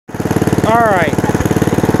Alright,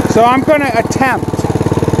 so I'm going to attempt,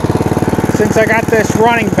 since I got this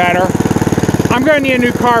running better, I'm going to need a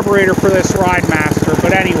new carburetor for this Ridemaster,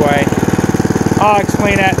 but anyway, I'll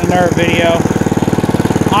explain that in another video.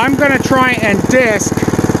 I'm going to try and disc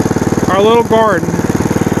our little garden,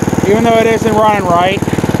 even though it isn't running right.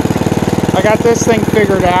 I got this thing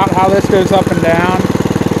figured out, how this goes up and down.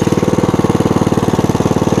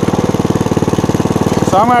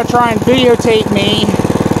 So I'm going to try and videotape me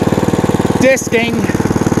disking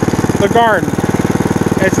the garden.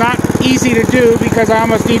 It's not easy to do because I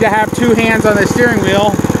almost need to have two hands on the steering wheel.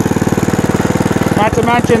 Not to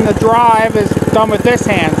mention the drive is done with this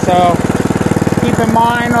hand, so keep in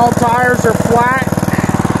mind all tires are flat.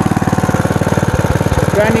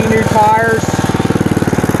 Bendy new tires,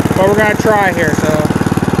 but we're going to try here, so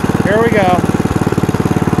here we go.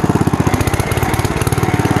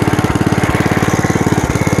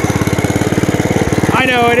 I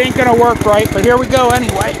know it ain't gonna work right, but here we go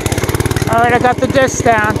anyway. Alright, I got the disc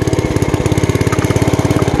down.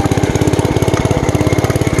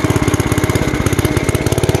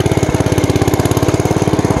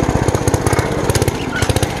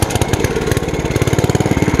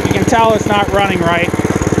 You can tell it's not running right.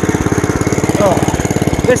 Oh,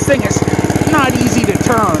 this thing is not easy to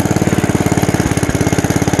turn.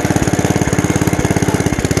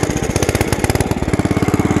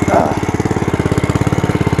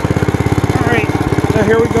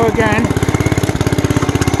 Here we go again.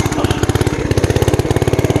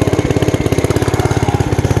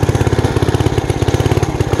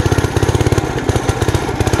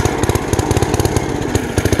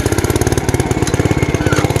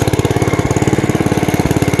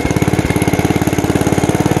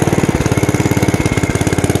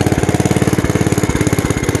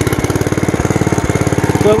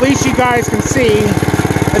 So at least you guys can see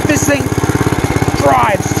that this thing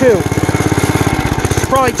drives too.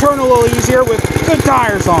 Probably turn a little easier with good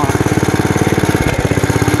tires on.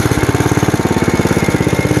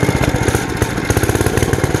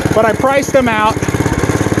 But I priced them out,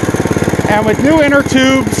 and with new inner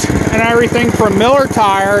tubes and everything from Miller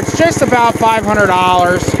Tire, it's just about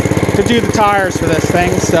 $500 to do the tires for this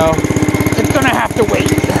thing, so it's gonna have to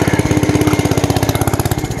wait.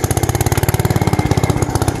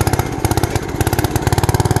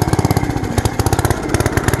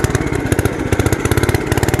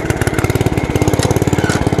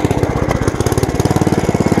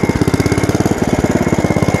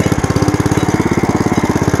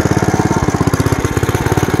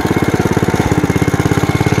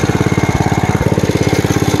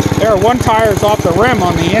 There, one tire is off the rim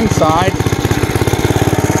on the inside.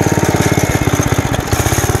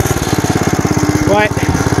 But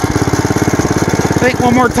I think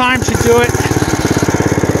one more time should do it.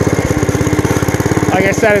 Like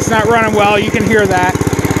I said, it's not running well. You can hear that.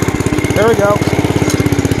 There we go.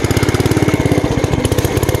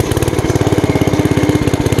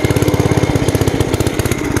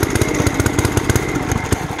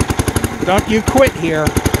 Don't you quit here.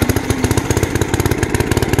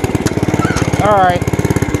 Alright.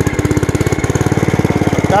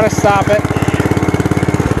 Gotta stop it.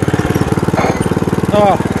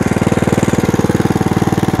 Oh.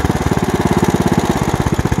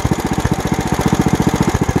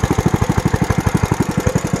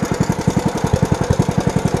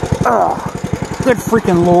 Oh. Good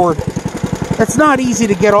freaking Lord. It's not easy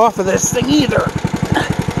to get off of this thing either.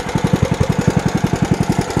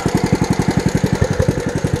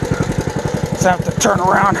 So I have to turn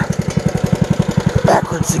around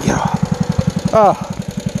backwards to get off. Oh.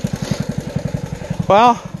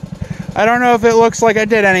 Well, I don't know if it looks like I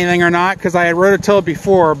did anything or not, because I had rototilled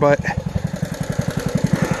before, but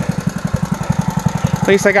at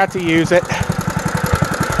least I got to use it.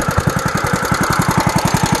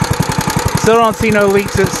 Still don't see no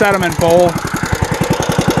leaks in the sediment bowl.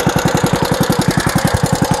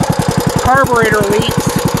 Carburetor leaks.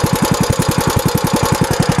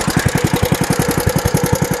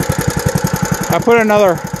 I put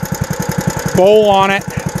another bowl on it.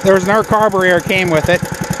 There was another carburetor came with it.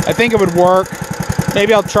 I think it would work.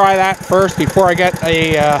 Maybe I'll try that first before I get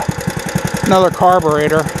a another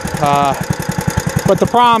carburetor. But the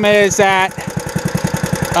problem is that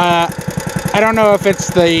I don't know if it's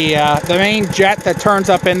the main jet that turns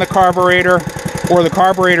up in the carburetor or the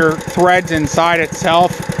carburetor threads inside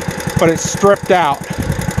itself, but it's stripped out,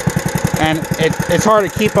 and it's hard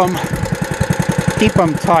to keep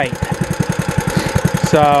them tight.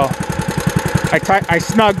 So I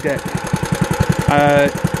snugged it.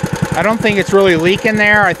 I don't think it's really leaking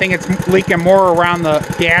there. I think it's leaking more around the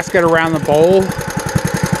gasket, around the bowl,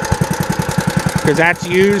 because that's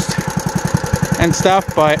used. and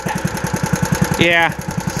stuff, but yeah,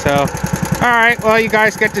 so alright, well, you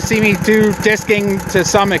guys get to see me do disking to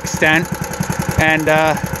some extent, and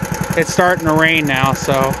it's starting to rain now,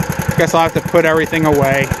 so I guess I'll have to put everything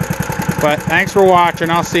away. But thanks for watching.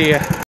 I'll see you.